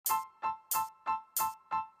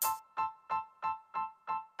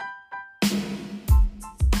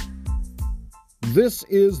This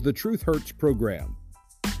is the Truth Hurts program.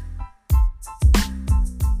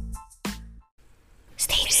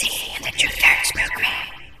 Steve Z and the Truth Hurts program.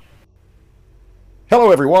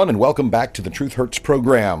 Hello, everyone, and welcome back to the Truth Hurts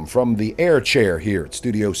program from the air chair here at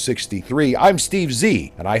Studio 63. I'm Steve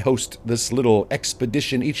Z, and I host this little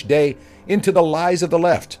expedition each day into the lies of the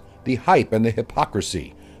left, the hype and the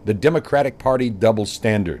hypocrisy, the Democratic Party double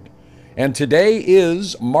standard. And today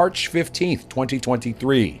is March 15th,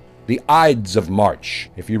 2023. The Ides of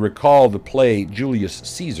March. If you recall the play Julius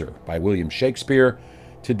Caesar by William Shakespeare,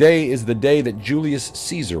 today is the day that Julius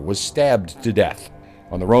Caesar was stabbed to death.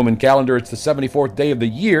 On the Roman calendar, it's the 74th day of the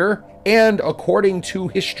year, and according to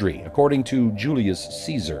history, according to Julius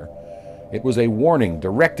Caesar, it was a warning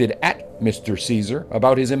directed at Mr. Caesar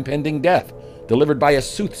about his impending death, delivered by a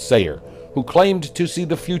soothsayer who claimed to see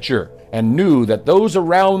the future and knew that those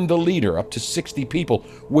around the leader, up to 60 people,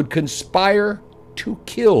 would conspire to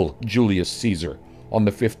kill Julius Caesar on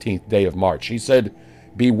the 15th day of March. He said,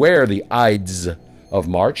 beware the Ides of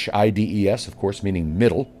March, I-D-E-S, of course, meaning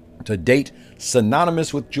middle, to date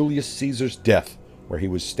synonymous with Julius Caesar's death, where he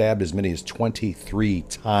was stabbed as many as 23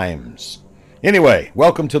 times. Anyway,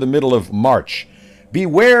 welcome to the middle of March.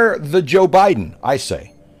 Beware the Joe Biden, I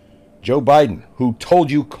say. Joe Biden, who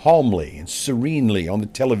told you calmly and serenely on the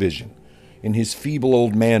television, in his feeble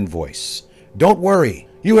old man voice, don't worry.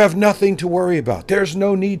 You have nothing to worry about. There's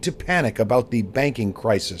no need to panic about the banking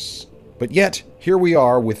crisis. But yet, here we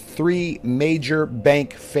are with 3 major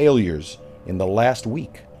bank failures in the last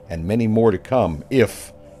week, and many more to come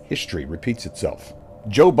if history repeats itself.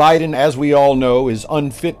 Joe Biden, as we all know, is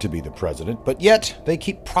unfit to be the president, but yet they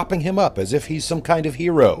keep propping him up as if he's some kind of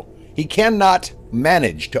hero. He cannot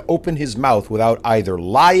manage to open his mouth without either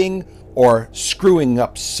lying or screwing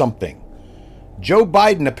up something. Joe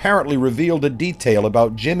Biden apparently revealed a detail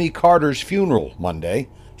about Jimmy Carter's funeral Monday,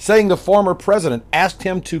 saying the former president asked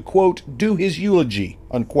him to, quote, do his eulogy,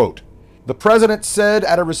 unquote. The president said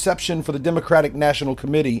at a reception for the Democratic National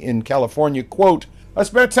Committee in California, quote, I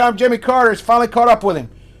spent time with Jimmy Carter. It's finally caught up with him.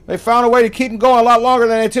 They found a way to keep him going a lot longer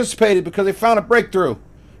than anticipated because they found a breakthrough.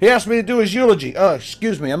 He asked me to do his eulogy.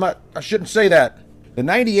 Excuse me, I shouldn't say that. The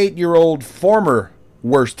 98-year-old former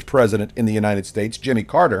worst president in the United States, Jimmy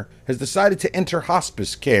Carter, has decided to enter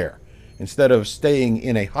hospice care instead of staying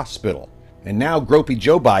in a hospital. And now gropey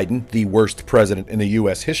Joe Biden, the worst president in the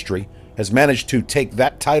U.S. history, has managed to take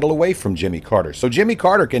that title away from Jimmy Carter. So Jimmy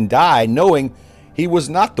Carter can die knowing he was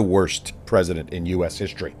not the worst president in U.S.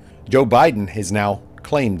 history. Joe Biden has now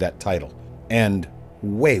claimed that title, and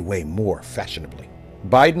way, way more fashionably.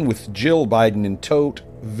 Biden, with Jill Biden in tow,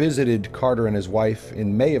 visited Carter and his wife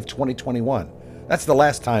in May of 2021. That's the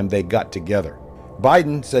last time they got together.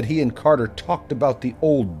 Biden said he and Carter talked about the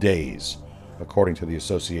old days, according to the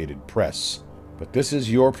Associated Press. But this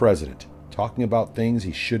is your president, talking about things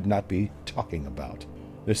he should not be talking about.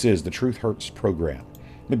 This is the Truth Hurts program.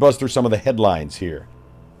 Let me buzz through some of the headlines here.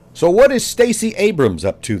 So what is Stacey Abrams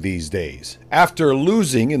up to these days? After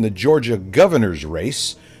losing in the Georgia governor's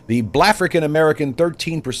race, the Blafrican-American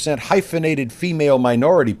 13% hyphenated female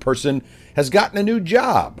minority person has gotten a new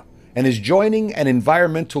job and is joining an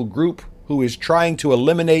environmental group who is trying to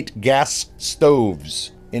eliminate gas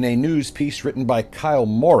stoves. In a news piece written by Kyle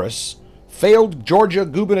Morris, failed Georgia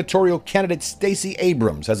gubernatorial candidate Stacey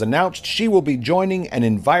Abrams has announced she will be joining an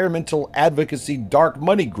environmental advocacy dark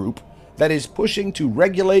money group that is pushing to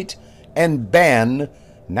regulate and ban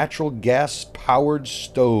natural gas-powered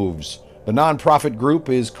stoves. The nonprofit group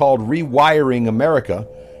is called Rewiring America,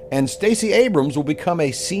 and Stacey Abrams will become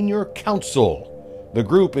a senior counsel. The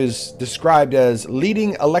group is described as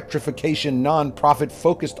leading electrification nonprofit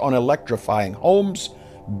focused on electrifying homes,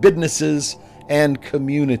 businesses, and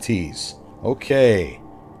communities. Okay,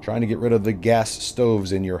 trying to get rid of the gas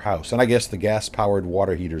stoves in your house, and I guess the gas-powered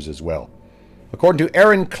water heaters as well. According to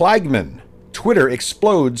Aaron Kleigman, Twitter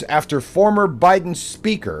explodes after former Biden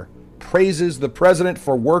speaker praises the president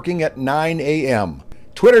for working at 9 a.m.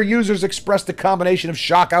 Twitter users expressed a combination of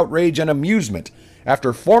shock, outrage, and amusement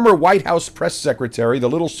after former White House press secretary, the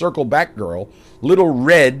little circle-back girl, Little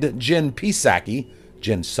Red Jen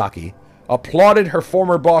Psaki, applauded her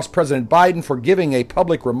former boss, President Biden, for giving a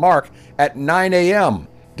public remark at 9 a.m.,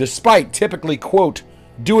 despite typically, quote,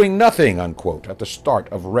 doing nothing, unquote, at the start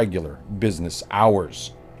of regular business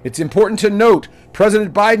hours. It's important to note,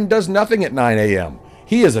 President Biden does nothing at 9 a.m.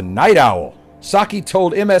 He is a night owl. Psaki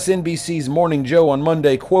told MSNBC's Morning Joe on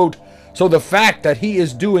Monday, quote, so the fact that he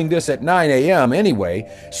is doing this at 9 a.m.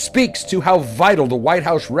 anyway speaks to how vital the White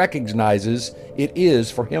House recognizes it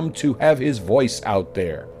is for him to have his voice out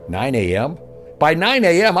there. 9 a.m.? By 9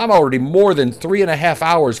 a.m., I'm already more than 3.5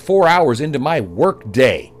 hours, 4 hours into my work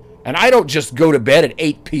day. And I don't just go to bed at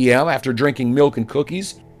 8 p.m. after drinking milk and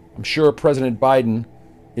cookies. I'm sure President Biden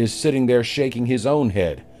is sitting there shaking his own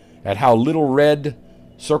head at how little red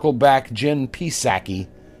circle-back Jen Psaki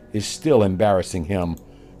is still embarrassing him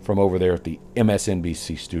from over there at the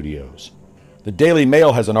MSNBC studios. The Daily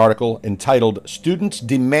Mail has an article entitled, "Students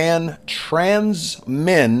Demand Trans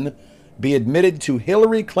Men Be Admitted to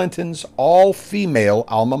Hillary Clinton's All-Female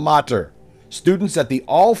Alma Mater." Students at the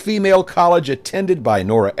all-female college attended by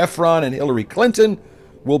Nora Ephron and Hillary Clinton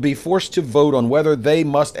will be forced to vote on whether they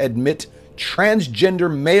must admit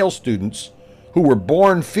transgender male students who were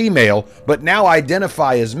born female but now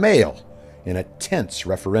identify as male in a tense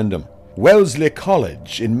referendum. Wellesley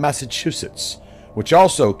College in Massachusetts, which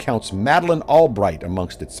also counts Madeleine Albright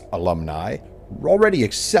amongst its alumni, already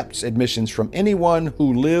accepts admissions from anyone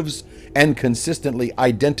who lives and consistently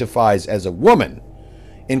identifies as a woman,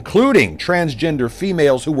 including transgender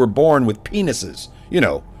females who were born with penises. You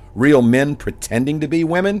know, real men pretending to be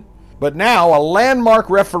women. But now a landmark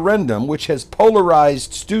referendum which has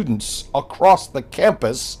polarized students across the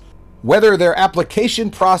campus whether their application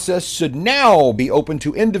process should now be open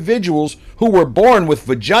to individuals who were born with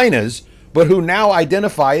vaginas but who now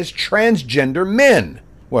identify as transgender men.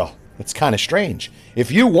 Well, it's kind of strange. If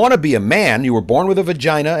you want to be a man, you were born with a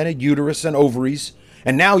vagina and a uterus and ovaries,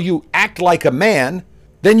 and now you act like a man,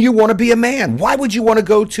 then you want to be a man. Why would you want to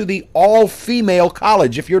go to the all-female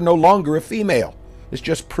college if you're no longer a female? This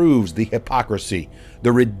just proves the hypocrisy,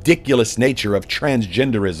 the ridiculous nature of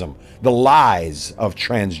transgenderism, the lies of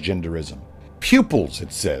transgenderism. Pupils,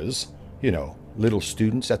 it says, little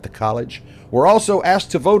students at the college, were also asked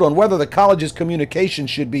to vote on whether the college's communication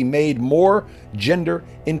should be made more gender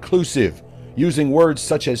inclusive, using words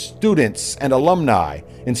such as students and alumni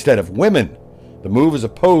instead of women. The move is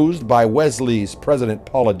opposed by Wesley's president,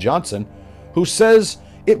 Paula Johnson, who says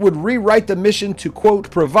it would rewrite the mission to, quote,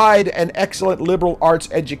 provide an excellent liberal arts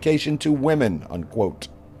education to women, unquote.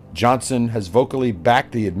 Johnson has vocally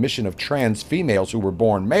backed the admission of trans females who were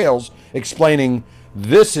born males, explaining,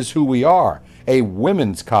 "This is who we are, a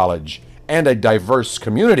women's college and a diverse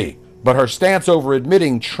community." But her stance over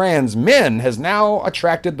admitting trans men has now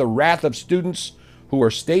attracted the wrath of students who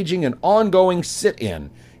are staging an ongoing sit-in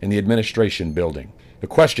the administration building. The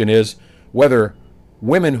question is whether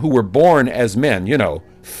women who were born as men,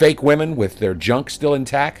 fake women with their junk still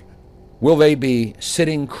intact, will they be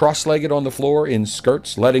sitting cross-legged on the floor in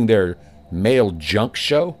skirts, letting their male junk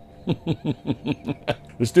show?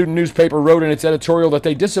 The student newspaper wrote in its editorial that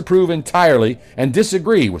they disapprove entirely and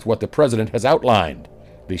disagree with what the president has outlined.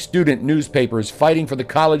 The student newspaper is fighting for the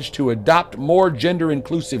college to adopt more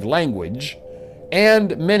gender-inclusive language,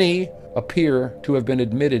 and many appear to have been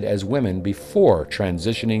admitted as women before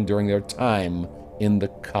transitioning during their time in the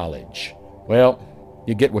college. Well,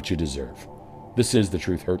 you get what you deserve. This is the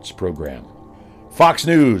Truth Hurts program. Fox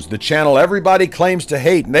News, the channel everybody claims to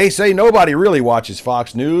hate, and they say nobody really watches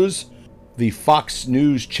Fox News. The Fox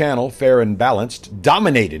News channel, Fair and Balanced,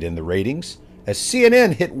 dominated in the ratings as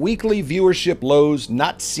CNN hit weekly viewership lows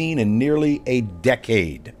not seen in nearly a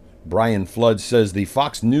decade. Brian Flood says the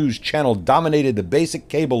Fox News channel dominated the basic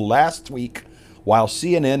cable last week, while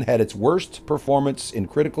CNN had its worst performance in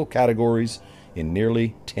critical categories in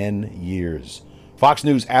nearly 10 years. Fox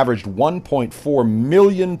News averaged 1.4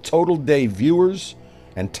 million total day viewers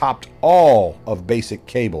and topped all of basic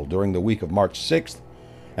cable during the week of March 6th,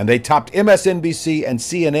 and they topped MSNBC and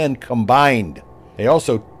CNN combined. They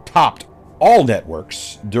also topped all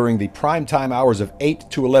networks during the primetime hours of 8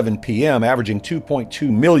 to 11 p.m., averaging 2.2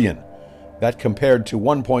 million. That compared to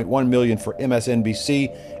 1.1 million for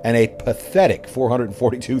MSNBC and a pathetic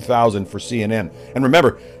 442,000 for CNN. And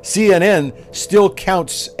remember, CNN still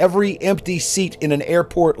counts every empty seat in an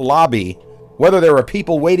airport lobby, whether there are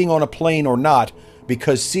people waiting on a plane or not,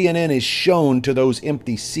 because CNN is shown to those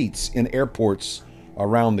empty seats in airports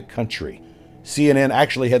around the country. CNN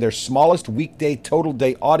actually had their smallest weekday total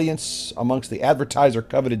day audience amongst the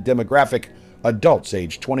advertiser-coveted demographic, adults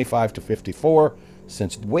aged 25 to 54,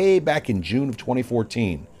 since way back in June of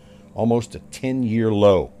 2014, almost a 10-year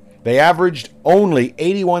low. They averaged only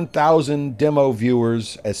 81,000 demo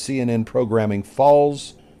viewers as CNN programming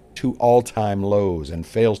falls to all-time lows and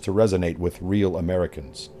fails to resonate with real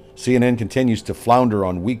Americans. CNN continues to flounder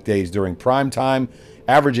on weekdays during prime time,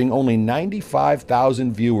 averaging only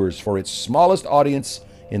 95,000 viewers for its smallest audience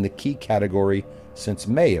in the key category since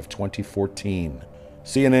May of 2014.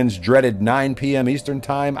 CNN's dreaded 9 p.m. Eastern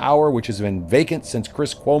Time hour, which has been vacant since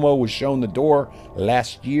Chris Cuomo was shown the door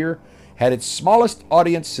last year, had its smallest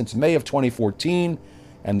audience since May of 2014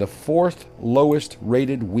 and the fourth lowest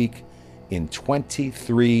rated week in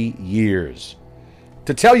 23 years.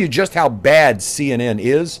 To tell you just how bad CNN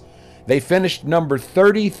is, They finished number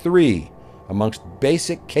 33 amongst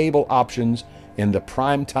basic cable options in the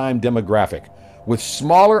primetime demographic, with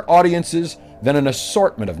smaller audiences than an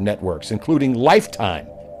assortment of networks, including Lifetime,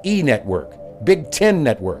 E! Network, Big Ten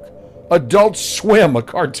Network, Adult Swim, a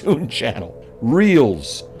cartoon channel,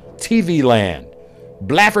 Reels, TV Land,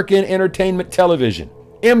 Blafrican Entertainment Television,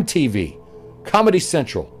 MTV, Comedy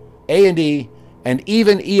Central, A&E, and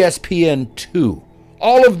even ESPN2.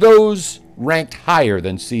 All of those ranked higher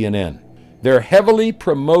than CNN. Their heavily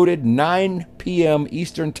promoted 9 p.m.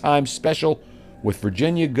 Eastern Time special with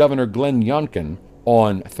Virginia Governor Glenn Youngkin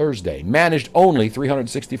on Thursday managed only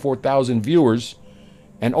 364,000 viewers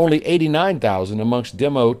and only 89,000 amongst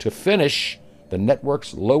demo to finish the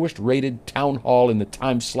network's lowest rated town hall in the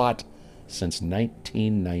time slot since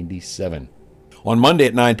 1997. On Monday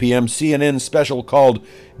at 9 p.m., CNN's special called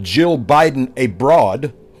Jill Biden a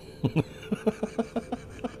Broad.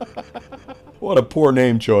 What a poor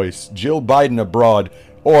name choice. Jill Biden Abroad,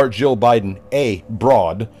 or Jill Biden a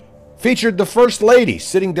Broad, featured the First Lady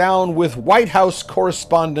sitting down with White House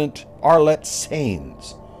correspondent Arlette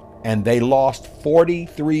Sains. And they lost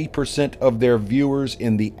 43% of their viewers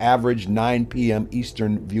in the average 9 p.m.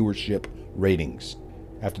 Eastern viewership ratings.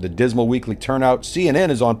 After the dismal weekly turnout,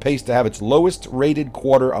 CNN is on pace to have its lowest rated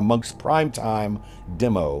quarter amongst primetime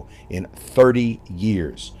demo in 30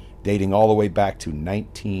 years, dating all the way back to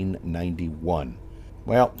 1991.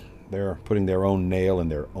 Well, they're putting their own nail in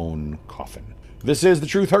their own coffin. This is the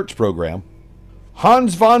Truth Hurts program.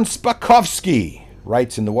 Hans von Spakovsky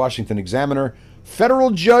writes in the Washington Examiner,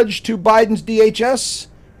 federal judge to Biden's DHS,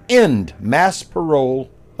 end mass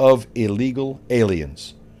parole of illegal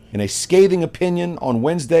aliens. In a scathing opinion on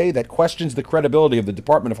Wednesday that questions the credibility of the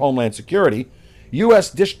Department of Homeland Security, U.S.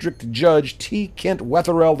 District Judge T. Kent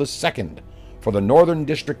Wetherell II for the Northern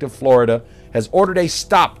District of Florida has ordered a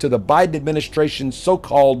stop to the Biden administration's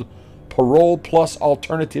so-called parole plus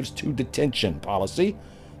alternatives to detention policy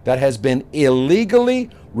that has been illegally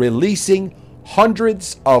releasing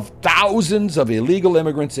hundreds of thousands of illegal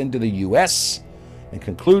immigrants into the U.S. and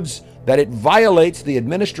concludes that it violates the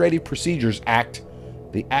Administrative Procedures Act,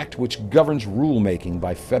 the act which governs rulemaking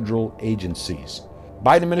by federal agencies.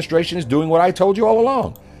 Biden administration is doing what I told you all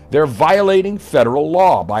along. They're violating federal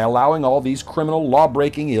law by allowing all these criminal,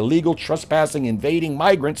 law-breaking, illegal, trespassing, invading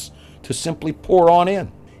migrants to simply pour on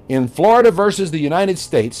in. In Florida versus the United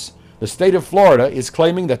States, the state of Florida is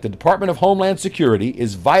claiming that the Department of Homeland Security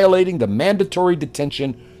is violating the mandatory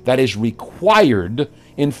detention that is required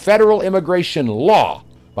in federal immigration law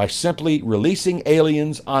by simply releasing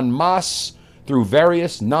aliens en masse through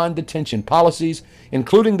various non-detention policies,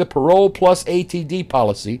 including the parole plus ATD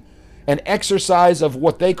policy, an exercise of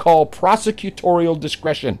what they call prosecutorial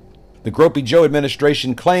discretion. The Gropey Joe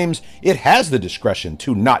administration claims it has the discretion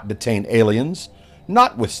to not detain aliens,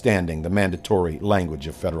 notwithstanding the mandatory language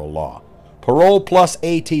of federal law. Parole plus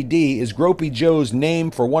ATD is Gropey Joe's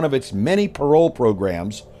name for one of its many parole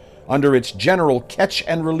programs under its general catch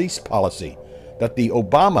and release policy that the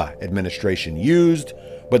Obama administration used,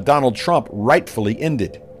 but Donald Trump rightfully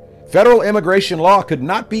ended. Federal immigration law could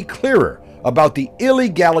not be clearer about the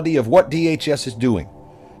illegality of what DHS is doing.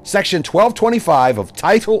 Section 1225 of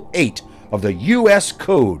Title 8 of the U.S.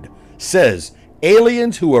 Code says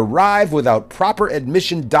aliens who arrive without proper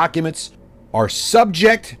admission documents are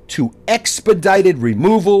subject to expedited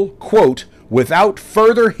removal, quote, without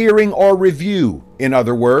further hearing or review. In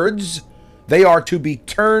other words, they are to be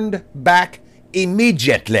turned back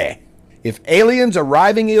immediately. If aliens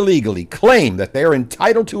arriving illegally claim that they are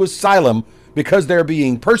entitled to asylum because they're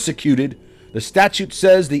being persecuted, the statute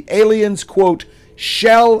says the aliens, quote,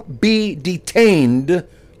 shall be detained,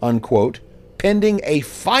 unquote, pending a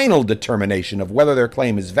final determination of whether their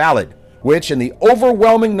claim is valid, which in the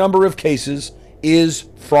overwhelming number of cases is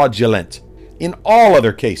fraudulent. In all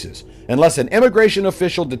other cases, unless an immigration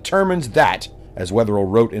official determines that, as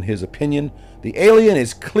Wetherell wrote in his opinion, the alien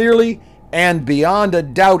is clearly and beyond a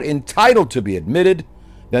doubt entitled to be admitted,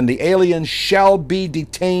 then the alien shall be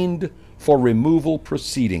detained for removal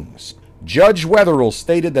proceedings. Judge Wetherell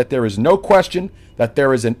stated that there is no question that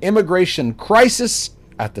there is an immigration crisis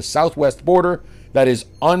at the southwest border that is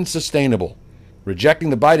unsustainable.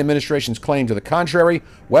 Rejecting the Biden administration's claim to the contrary,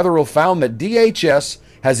 Wetherell found that DHS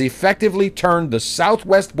has effectively turned the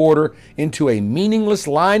southwest border into a meaningless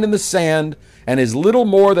line in the sand and is little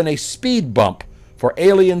more than a speed bump for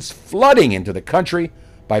aliens flooding into the country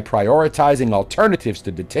by prioritizing alternatives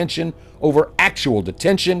to detention over actual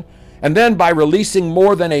detention, and then by releasing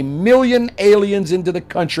more than 1 million aliens into the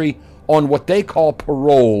country on what they call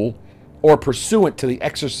parole, or pursuant to the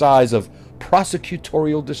exercise of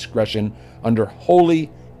prosecutorial discretion under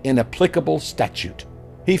wholly inapplicable statute.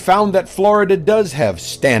 He found that Florida does have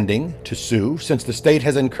standing to sue since the state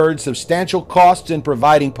has incurred substantial costs in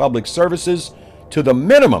providing public services to the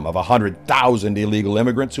minimum of 100,000 illegal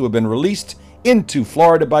immigrants who have been released into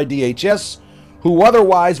Florida by DHS, who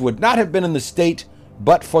otherwise would not have been in the state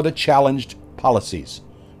but for the challenged policies.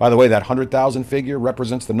 By the way, that 100,000 figure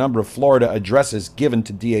represents the number of Florida addresses given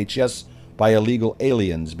to DHS by illegal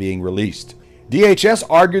aliens being released. DHS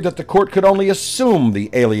argued that the court could only assume the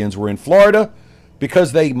aliens were in Florida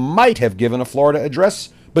because they might have given a Florida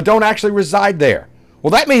address but don't actually reside there.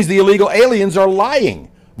 Well, that means the illegal aliens are lying,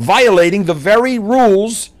 violating the very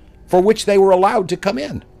rules for which they were allowed to come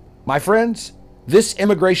in. My friends, this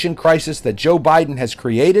immigration crisis that Joe Biden has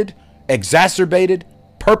created, exacerbated,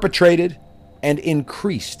 perpetrated, and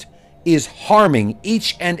increased is harming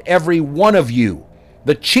each and every one of you.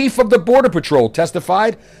 The chief of the Border Patrol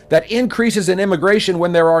testified that increases in immigration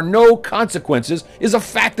when there are no consequences is a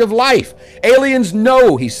fact of life. Aliens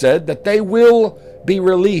know, he said, that they will be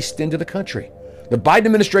released into the country. The Biden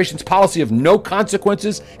administration's policy of no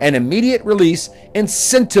consequences and immediate release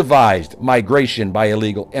incentivized migration by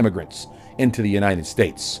illegal immigrants into the United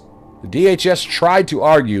States. The DHS tried to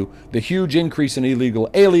argue the huge increase in illegal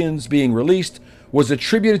aliens being released was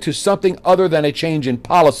attributed to something other than a change in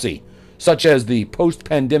policy, such as the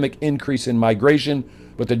post-pandemic increase in migration,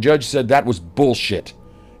 but the judge said that was bullshit.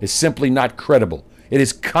 It's simply not credible. It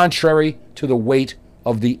is contrary to the weight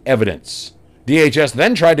of the evidence. DHS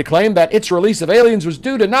then tried to claim that its release of aliens was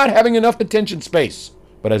due to not having enough detention space.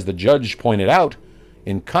 But as the judge pointed out,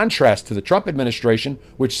 in contrast to the Trump administration,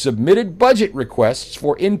 which submitted budget requests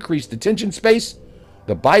for increased detention space,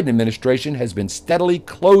 the Biden administration has been steadily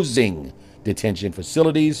closing detention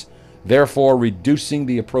facilities, therefore reducing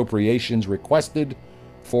the appropriations requested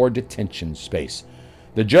for detention space.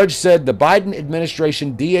 The judge said the Biden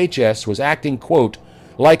administration DHS was acting, quote,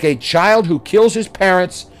 like a child who kills his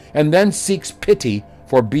parents and then seeks pity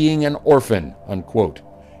for being an orphan, unquote.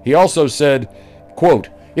 He also said, quote,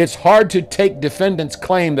 it's hard to take defendants'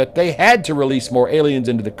 claim that they had to release more aliens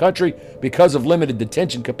into the country because of limited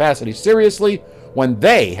detention capacity seriously when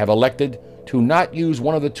they have elected to not use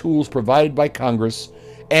one of the tools provided by Congress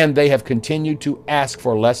and they have continued to ask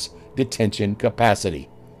for less detention capacity,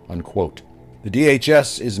 unquote. The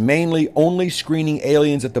DHS is mainly only screening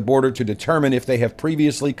aliens at the border to determine if they have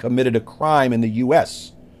previously committed a crime in the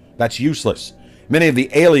U.S. That's useless. Many of the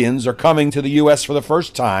aliens are coming to the U.S. for the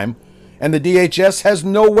first time, and the DHS has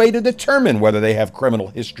no way to determine whether they have criminal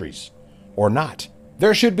histories or not.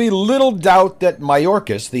 There should be little doubt that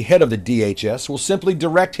Mayorkas, the head of the DHS, will simply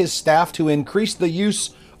direct his staff to increase the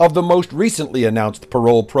use of the most recently announced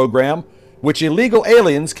parole program, which illegal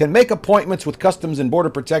aliens can make appointments with Customs and Border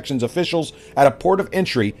Protection's officials at a port of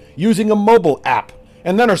entry using a mobile app,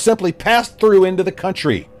 and then are simply passed through into the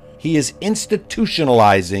country. He is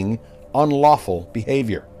institutionalizing unlawful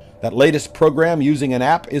behavior. That latest program using an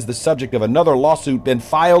app is the subject of another lawsuit been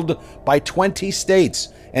filed by 20 states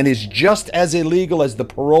and is just as illegal as the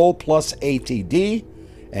Parole Plus ATD,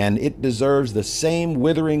 and it deserves the same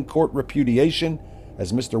withering court repudiation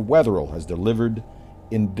as Mr. Wetherill has delivered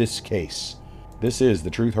in this case. This is the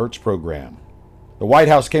Truth Hurts program. The White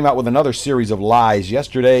House came out with another series of lies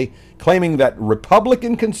yesterday, claiming that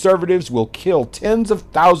Republican conservatives will kill tens of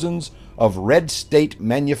thousands of red state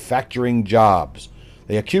manufacturing jobs.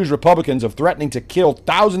 They accuse Republicans of threatening to kill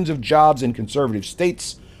thousands of jobs in conservative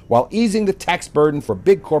states while easing the tax burden for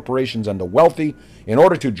big corporations and the wealthy in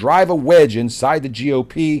order to drive a wedge inside the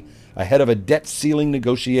GOP ahead of a debt ceiling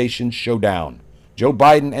negotiation showdown. Joe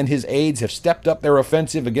Biden and his aides have stepped up their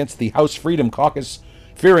offensive against the House Freedom Caucus,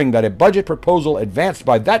 fearing that a budget proposal advanced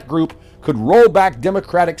by that group could roll back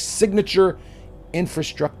Democratic signature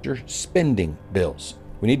infrastructure spending bills.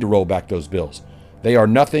 We need to roll back those bills. They are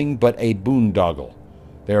nothing but a boondoggle.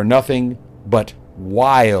 They are nothing but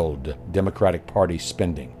wild Democratic Party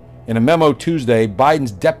spending. In a memo Tuesday,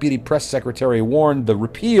 Biden's deputy press secretary warned the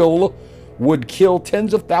repeal would kill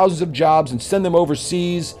tens of thousands of jobs and send them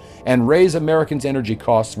overseas and raise Americans' energy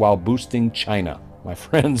costs while boosting China. My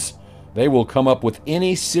friends, they will come up with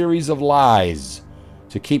any series of lies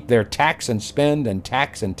to keep their tax and spend and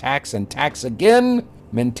tax and tax and tax again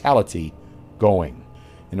mentality going.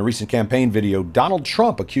 In a recent campaign video, Donald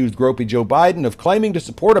Trump accused gropey Joe Biden of claiming to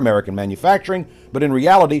support American manufacturing, but in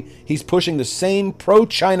reality, he's pushing the same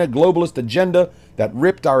pro-China globalist agenda that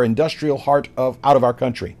ripped our industrial heart out of our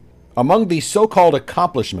country. Among the so-called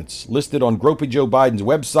accomplishments listed on gropey Joe Biden's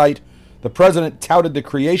website, the president touted the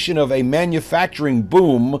creation of a manufacturing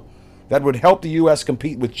boom that would help the U.S.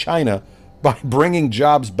 compete with China by bringing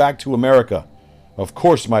jobs back to America. Of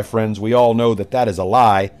course, my friends, we all know that that is a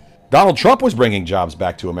lie. Donald Trump was bringing jobs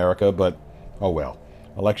back to America, but oh well.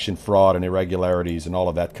 election fraud and irregularities and all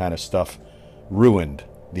of that kind of stuff ruined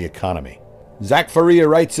the economy. Zach Faria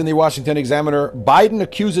writes in the Washington Examiner, Biden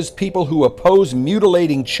accuses people who oppose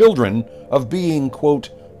mutilating children of being,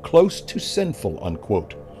 quote, close to sinful,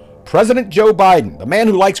 unquote. President Joe Biden, the man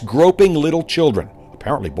who likes groping little children,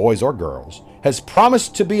 apparently boys or girls, has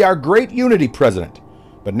promised to be our great unity president.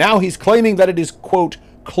 But now he's claiming that it is, quote,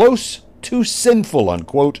 close to sinful,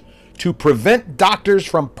 unquote, to prevent doctors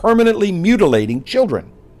from permanently mutilating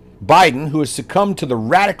children. Biden, who has succumbed to the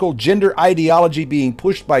radical gender ideology being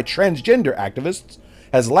pushed by transgender activists,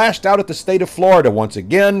 has lashed out at the state of Florida once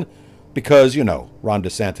again because, Ron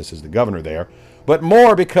DeSantis is the governor there, but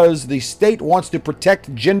more because the state wants to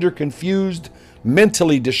protect gender-confused,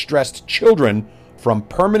 mentally distressed children from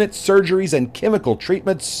permanent surgeries and chemical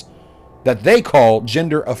treatments that they call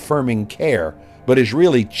gender-affirming care, but is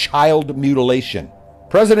really child mutilation.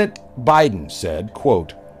 President Biden said,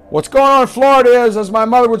 quote, what's going on in Florida is, as my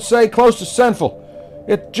mother would say, close to sinful.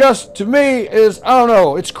 It just, to me, is, I don't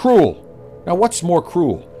know, it's cruel. Now, what's more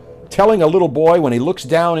cruel? Telling a little boy when he looks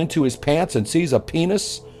down into his pants and sees a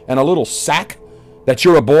penis and a little sack that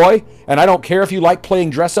you're a boy, and I don't care if you like playing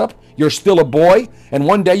dress-up, you're still a boy, and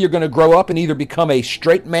one day you're going to grow up and either become a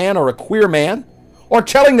straight man or a queer man? Or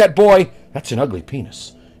telling that boy, that's an ugly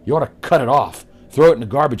penis. You ought to cut it off, throw it in a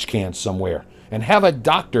garbage can somewhere, and have a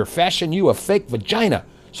doctor fashion you a fake vagina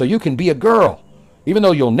so you can be a girl. Even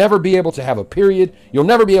though you'll never be able to have a period, you'll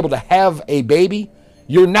never be able to have a baby,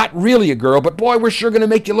 you're not really a girl, but boy, we're sure going to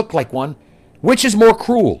make you look like one. Which is more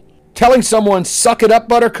cruel? Telling someone, suck it up,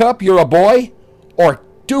 buttercup, you're a boy? Or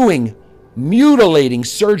doing mutilating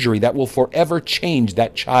surgery that will forever change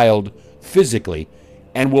that child physically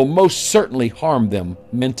and will most certainly harm them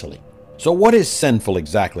mentally. So what is sinful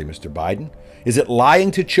exactly, Mr. Biden? Is it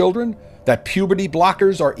lying to children that puberty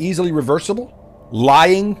blockers are easily reversible?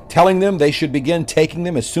 Lying, telling them they should begin taking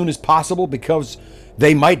them as soon as possible because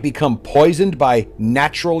they might become poisoned by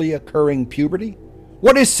naturally occurring puberty?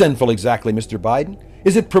 What is sinful exactly, Mr. Biden?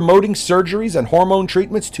 Is it promoting surgeries and hormone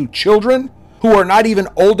treatments to children who are not even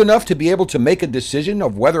old enough to be able to make a decision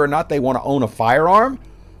of whether or not they want to own a firearm?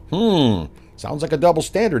 Sounds like a double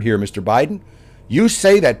standard here, Mr. Biden. You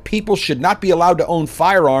say that people should not be allowed to own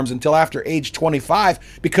firearms until after age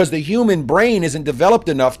 25 because the human brain isn't developed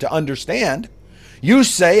enough to understand. You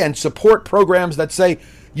say and support programs that say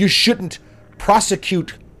you shouldn't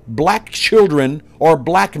prosecute black children or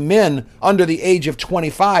black men under the age of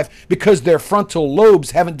 25 because their frontal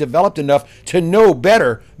lobes haven't developed enough to know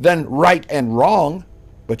better than right and wrong.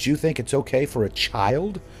 But you think it's okay for a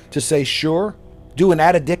child to say, sure, do an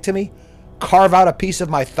addictomy, carve out a piece of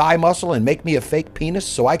my thigh muscle and make me a fake penis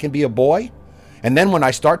so I can be a boy? And then when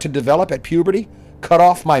I start to develop at puberty, cut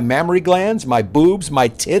off my mammary glands, my boobs, my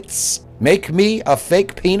tits, make me a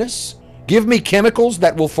fake penis? Give me chemicals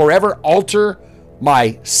that will forever alter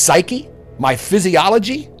my psyche, my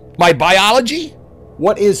physiology, my biology?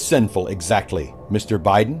 What is sinful exactly, Mr.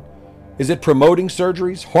 Biden? Is it promoting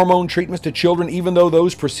surgeries, hormone treatments to children, even though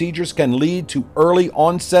those procedures can lead to early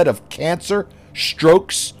onset of cancer,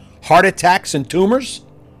 strokes, heart attacks, and tumors?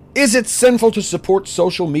 Is it sinful to support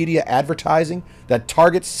social media advertising that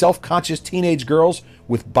targets self-conscious teenage girls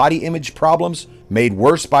with body image problems made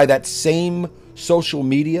worse by that same social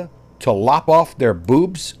media to lop off their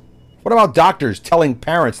boobs? What about doctors telling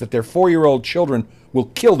parents that their 4-year-old children will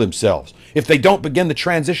kill themselves if they don't begin the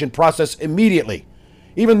transition process immediately,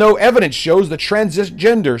 even though evidence shows the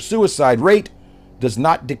transgender suicide rate does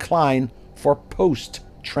not decline for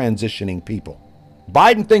post-transitioning people?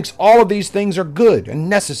 Biden thinks all of these things are good and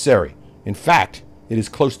necessary. In fact, it is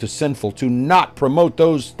close to sinful to not promote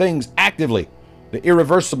those things actively. The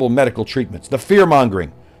irreversible medical treatments, the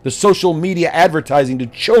fear-mongering, the social media advertising to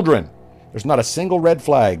children. There's not a single red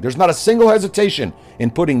flag. There's not a single hesitation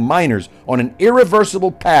in putting minors on an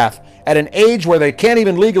irreversible path at an age where they can't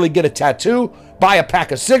even legally get a tattoo, buy a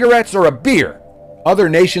pack of cigarettes, or a beer. Other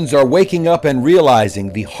nations are waking up and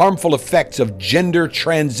realizing the harmful effects of gender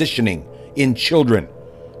transitioning in children.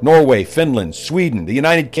 Norway, Finland, Sweden, the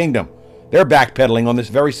United Kingdom, they're backpedaling on this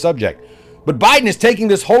very subject. But Biden is taking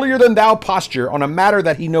this holier-than-thou posture on a matter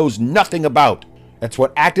that he knows nothing about. That's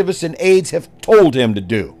what activists and aides have told him to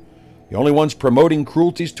do. The only ones promoting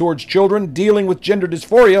cruelties towards children dealing with gender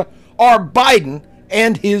dysphoria are Biden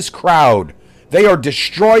and his crowd. They are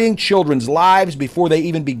destroying children's lives before they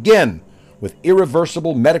even begin with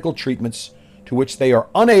irreversible medical treatments to which they are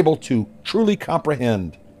unable to truly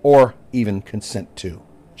comprehend or even consent to.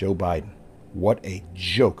 Joe Biden, what a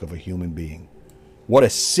joke of a human being. What a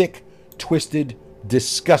sick, twisted,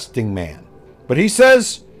 disgusting man. But he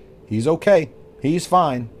says he's okay, he's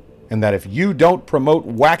fine, and that if you don't promote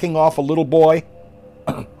whacking off a little boy,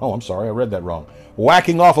 Oh, I'm sorry, I read that wrong.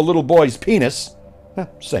 Whacking off a little boy's penis,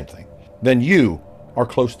 same thing, then you are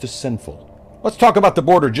close to sinful. Let's talk about the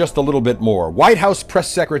border just a little bit more. White House press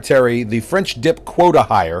secretary, the French dip quota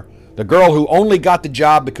hire, the girl who only got the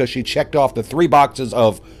job because she checked off the 3 boxes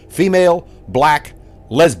of female, black,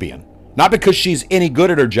 lesbian. Not because she's any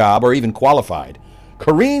good at her job or even qualified.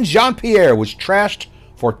 Karine Jean-Pierre was trashed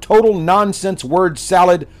for total nonsense word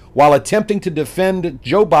salad while attempting to defend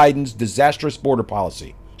Joe Biden's disastrous border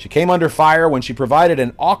policy. She came under fire when she provided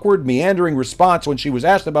an awkward, meandering response when she was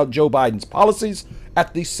asked about Joe Biden's policies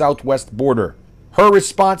at the southwest border. Her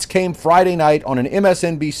response came Friday night on an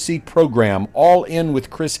MSNBC program, All In with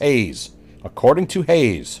Chris Hayes. According to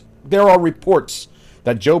Hayes, there are reports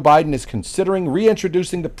that Joe Biden is considering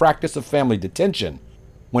reintroducing the practice of family detention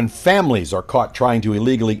when families are caught trying to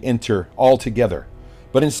illegally enter altogether.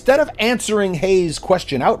 But instead of answering Hayes'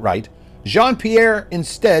 question outright, Jean-Pierre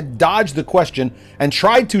instead dodged the question and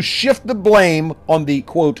tried to shift the blame on the,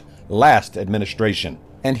 quote, last administration.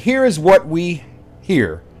 And here is what we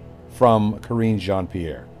hear from Karine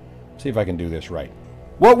Jean-Pierre. See if I can do this right.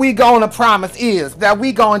 What we going to promise is that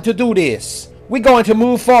we going to do this. We're going to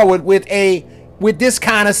move forward with this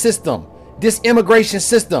kind of system, this immigration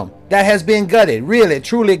system that has been gutted, really,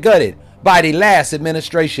 truly gutted by the last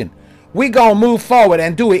administration. We're going to move forward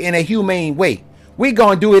and do it in a humane way. We're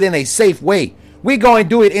going to do it in a safe way. We're going to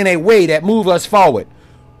do it in a way that moves us forward.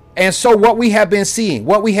 And so what we have been seeing,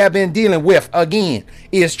 what we have been dealing with, again,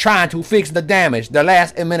 is trying to fix the damage the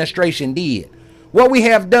last administration did. What we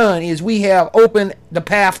have done is we have opened the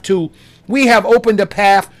path to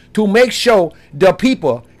make sure the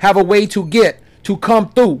people have a way to come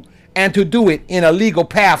through and to do it in a legal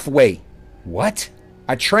pathway. What?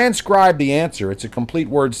 I transcribed the answer. It's a complete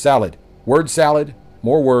word salad. Word salad,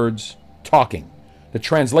 more words, talking. The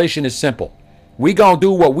translation is simple. We gonna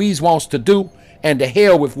do what we wants to do, and to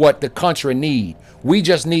hell with what the country need. We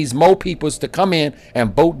just needs more peoples to come in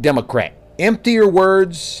and vote Democrat. Emptier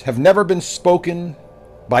words have never been spoken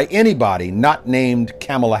by anybody not named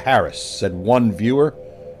Kamala Harris, said one viewer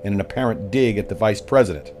in an apparent dig at the vice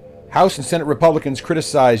president. House and Senate Republicans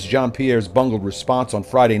criticized Jean-Pierre's bungled response on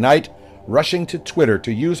Friday night, rushing to Twitter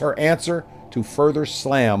to use her answer to further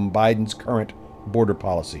slam Biden's current border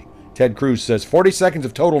policy. Ted Cruz says 40 seconds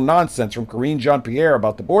of total nonsense from Karine Jean-Pierre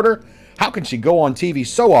about the border. How can she go on TV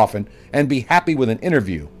so often and be happy with an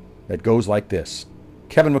interview that goes like this?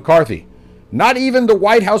 Kevin McCarthy, not even the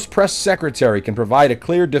White House press secretary can provide a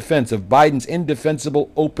clear defense of Biden's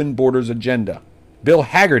indefensible open borders agenda. Bill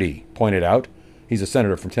Haggerty pointed out, he's a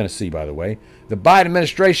senator from Tennessee, by the way, the Biden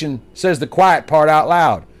administration says the quiet part out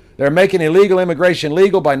loud. They're making illegal immigration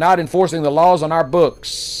legal by not enforcing the laws on our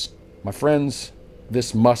books. My friends,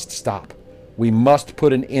 this must stop. We must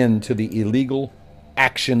put an end to the illegal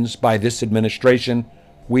actions by this administration.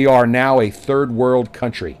 We are now a third world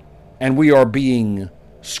country, and we are being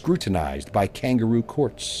scrutinized by kangaroo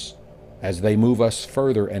courts as they move us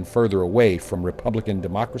further and further away from Republican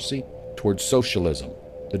democracy towards socialism,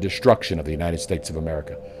 the destruction of the United States of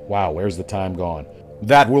America. Wow, where's the time gone?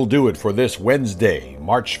 That will do it for this Wednesday,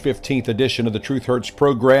 March 15th edition of the Truth Hurts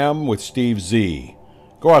program with Steve Z.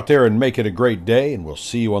 Go out there and make it a great day, and we'll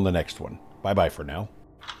see you on the next one. Bye-bye for now.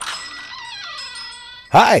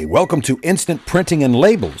 Hi, welcome to Instant Printing and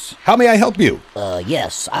Labels. How may I help you?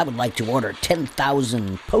 Yes, I would like to order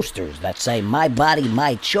 10,000 posters that say "My Body,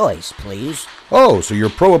 My Choice," please. Oh, so you're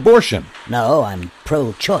pro-abortion. No, I'm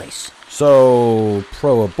pro-choice. So,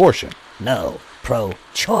 pro-abortion. No,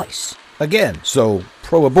 pro-choice. Again, so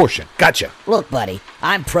pro-abortion. Gotcha. Look, buddy,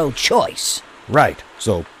 I'm pro-choice. Right,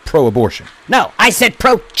 so pro-abortion. No, I said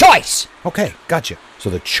pro-choice. Okay, gotcha. So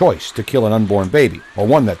the choice to kill an unborn baby, or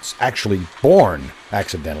one that's actually born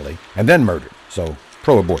accidentally and then murdered. So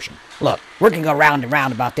pro-abortion. Look, we can go round and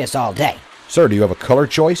round about this all day. Sir, do you have a color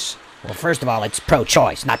choice? Well, first of all, it's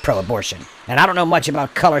pro-choice, not pro-abortion. And I don't know much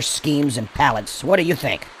about color schemes and palettes. What do you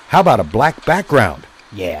think? How about a black background?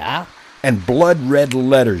 Yeah? And blood red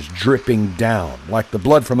letters dripping down, like the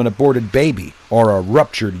blood from an aborted baby or a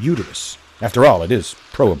ruptured uterus. After all, it is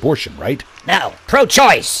pro-abortion, right? No,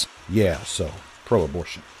 pro-choice. Yeah, so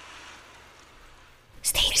pro-abortion.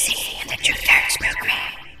 Steve Z and the Truth Hurts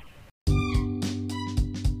program.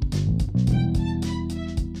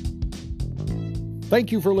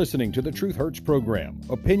 Thank you for listening to the Truth Hurts program.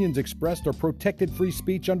 Opinions expressed are protected free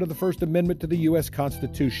speech under the First Amendment to the U.S.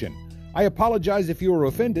 Constitution. I apologize if you were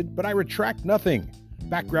offended, but I retract nothing.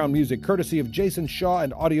 Background music courtesy of Jason Shaw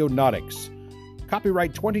and Audionautics.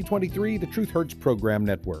 Copyright 2023, the Truth Hurts Program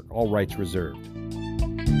Network. All rights reserved.